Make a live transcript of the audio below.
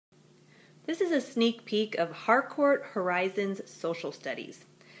This is a sneak peek of Harcourt Horizons Social Studies.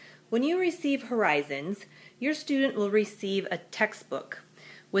 When you receive Horizons, your student will receive a textbook.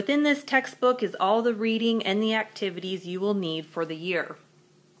 Within this textbook is all the reading and the activities you will need for the year.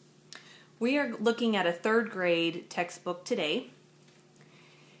 We are looking at a 3rd grade textbook today.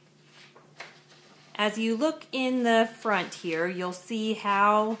 As you look in the front here, you'll see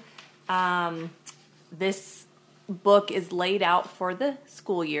how this book is laid out for the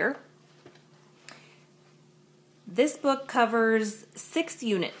school year. This book covers 6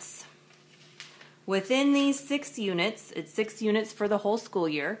 units. Within these 6 units, it's 6 units for the whole school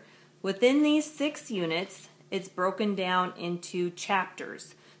year. Within these 6 units, it's broken down into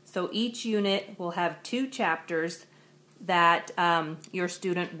chapters. So each unit will have 2 chapters that your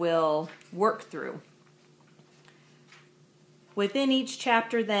student will work through. Within each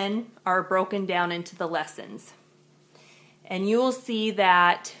chapter then are broken down into the lessons. And you will see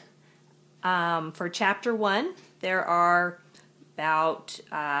that for chapter 1, there are about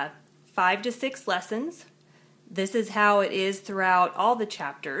 5 to 6 lessons. This is how it is throughout all the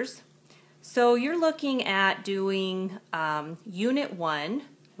chapters. So you're looking at doing Unit 1,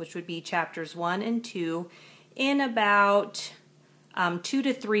 which would be chapters 1 and 2, in about 2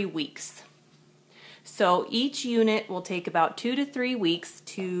 to 3 weeks. So each unit will take about 2 to 3 weeks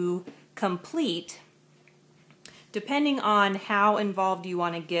to complete, depending on how involved you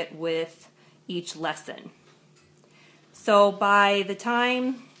want to get with each lesson. So by the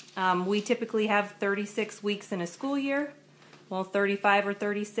time we typically have 36 weeks in a school year, well, 35 or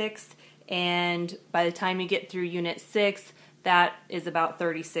 36, and by the time you get through Unit 6, that is about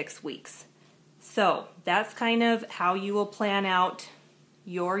 36 weeks. So that's kind of how you will plan out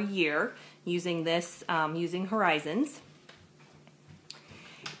your year using this, using Horizons.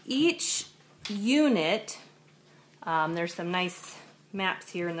 Each unit, there's some nice maps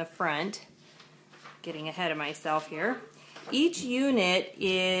here in the front, getting ahead of myself here. Each unit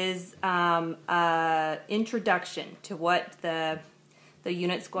is an introduction to what the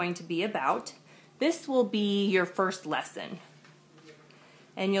unit's going to be about. This will be your first lesson.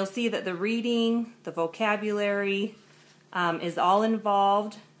 And you'll see that the reading, the vocabulary is all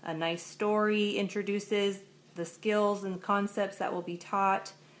involved. A nice story introduces the skills and concepts that will be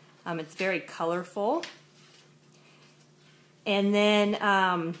taught. It's very colorful. And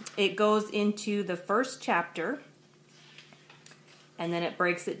then it goes into the first chapter, and then it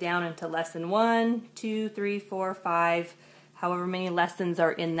breaks it down into lesson 1, 2, 3, 4, 5, however many lessons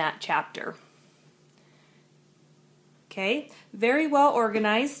are in that chapter. Okay, very well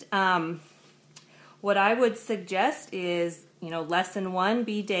organized. What I would suggest is, lesson 1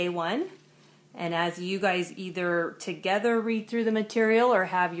 be day 1. And as you guys either together read through the material or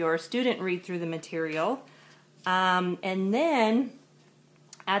have your student read through the material. And then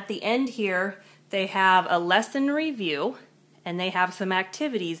at the end here, they have a lesson review and they have some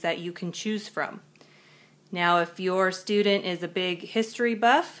activities that you can choose from. Now, if your student is a big history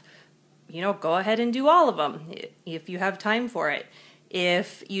buff, go ahead and do all of them if you have time for it.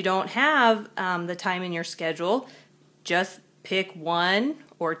 If you don't have the time in your schedule, just pick 1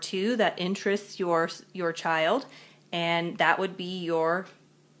 or 2 that interests your child, and that would be your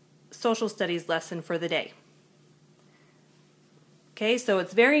social studies lesson for the day. Okay, so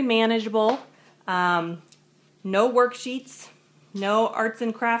it's very manageable. No worksheets, no arts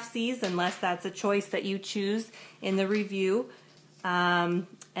and craftsies unless that's a choice that you choose in the review. And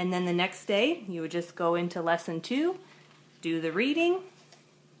then the next day, you would just go into lesson 2, do the reading,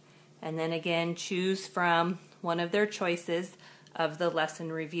 and then again choose from one of their choices of the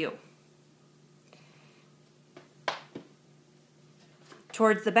lesson review.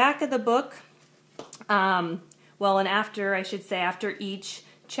 Towards the back of the book, and after each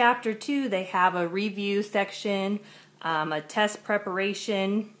chapter 2, they have a review section, a test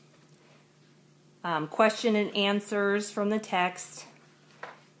preparation, question and answers from the text,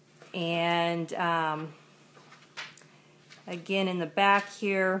 and again in the back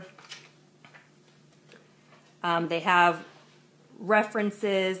here, they have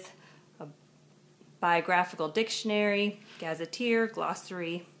references, a biographical dictionary, gazetteer,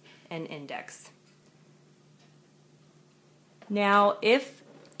 glossary, and index. Now, if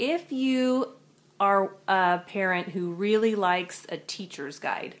you are a parent who really likes a teacher's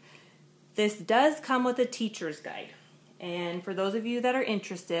guide, this does come with a teacher's guide. And for those of you that are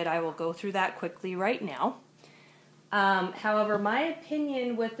interested, I will go through that quickly right now. However, my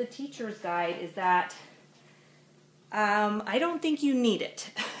opinion with the teacher's guide is that I don't think you need it,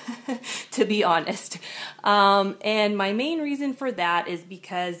 to be honest. And my main reason for that is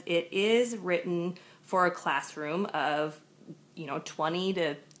because it is written for a classroom of 20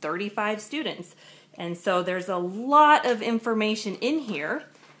 to 35 students. And so there's a lot of information in here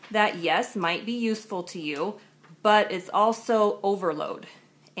that, yes, might be useful to you, but it's also overload.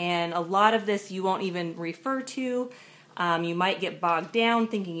 And a lot of this you won't even refer to. You might get bogged down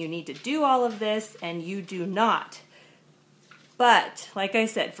thinking you need to do all of this, and you do not. But, like I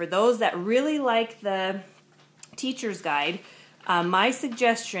said, for those that really like the teacher's guide, my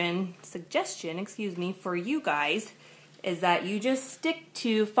suggestion, for you guys is that you just stick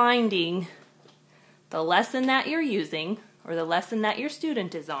to finding the lesson that you're using or the lesson that your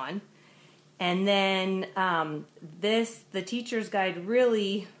student is on. And then the teacher's guide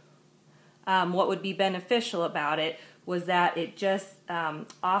really, what would be beneficial about it was that it just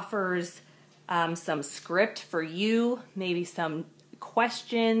offers some script for you, maybe some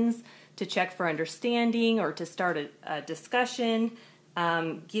questions to check for understanding or to start a discussion,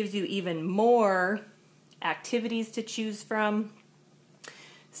 gives you even more activities to choose from.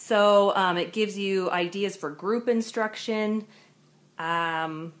 So it gives you ideas for group instruction.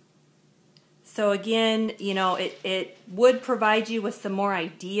 So again, you know, it would provide you with some more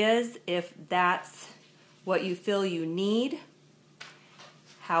ideas if that's what you feel you need.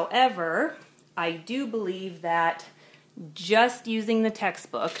 However, I do believe that just using the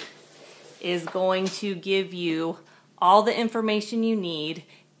textbook is going to give you all the information you need,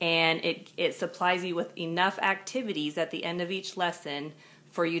 and it supplies you with enough activities at the end of each lesson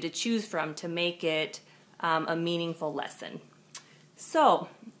for you to choose from to make it a meaningful lesson. So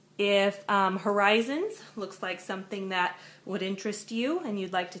if Horizons looks like something that would interest you and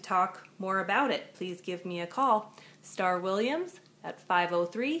you'd like to talk more about it, please give me a call. Star Williams at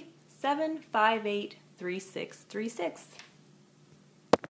 503-758-3636.